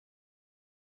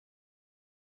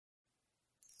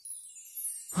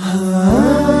رمضان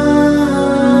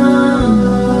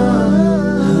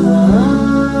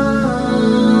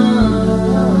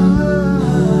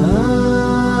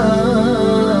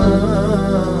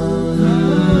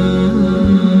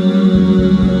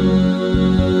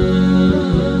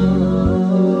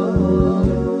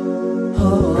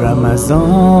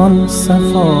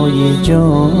صفای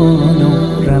جان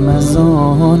و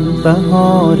رمضان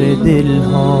بهار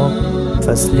دلها،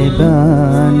 فصل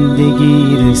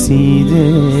بندگی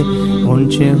رسیده،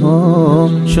 غنچه ها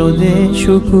شده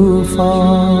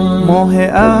شکوفا. ماه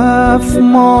عفو،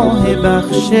 ماه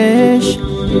بخشش،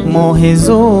 ماه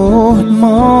زهد،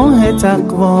 ماه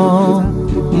تقوا،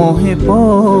 ماه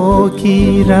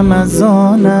پاکی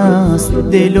رمضان است.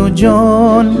 دل و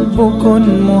جان بکن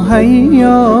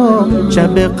مهیا،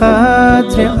 شب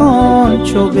قدر آن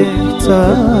چو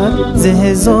بهتر ز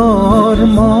هزار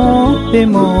ماه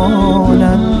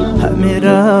بماند. همه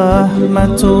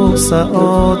رحمت و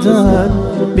سعادت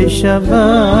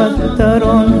بشود در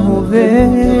آن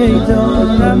هویدا.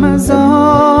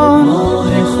 رمضان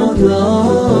ماه خدا،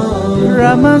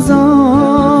 رمضان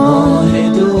ماه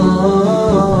دعا،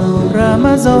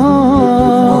 رمضان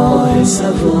ماه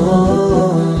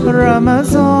صفا،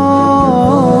 رمضان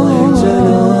ماه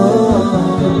جلال،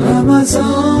 رمضان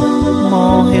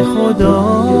ماه خدا،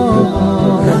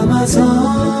 رمضان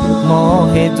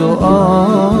ماه دعا،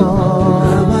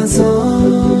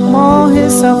 رمضان ماه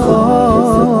صفا،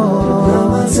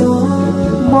 رمضان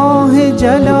ماه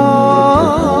جلال.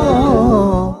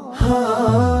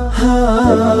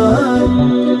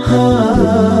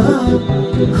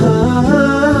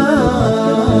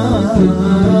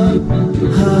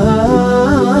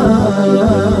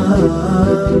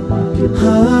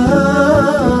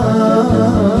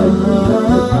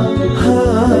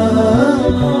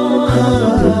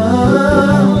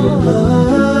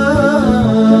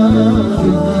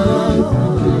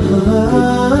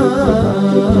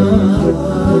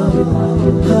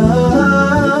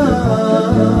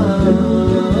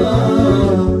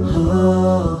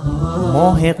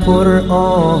 ماه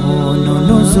قرآن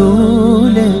و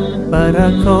نزول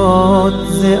برکات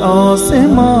ز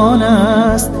آسمان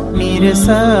است.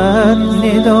 میرسد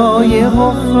ندای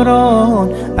غفران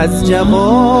از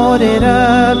جبار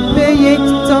رب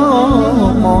یکتا.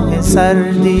 ماه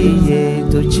سردی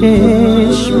دو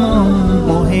چشمان،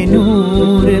 ماه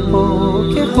نور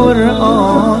پاک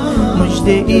قرآن،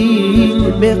 مژده ای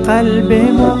به قلب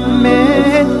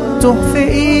مؤمن، تحفه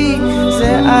ای ز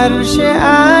عرش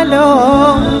اعلی،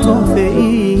 تحفه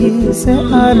ای ز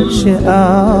عرش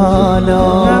اعلی.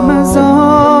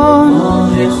 رمضان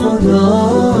ماه خدا،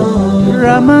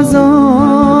 رمضان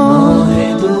ماه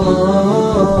دعا،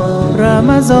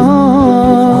 رمضان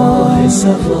ماه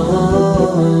صفا،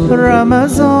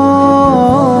 رمضان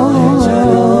ماه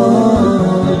جلال،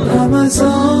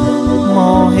 رمضان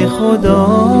ماه خدا،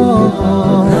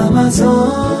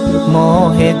 رمضان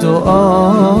ماه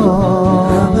دعا،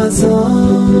 رمضان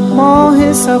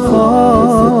ماه صفا،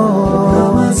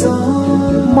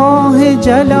 رمضان ماه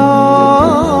جلال.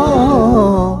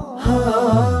 ha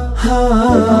ha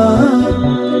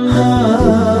ha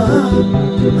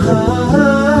ha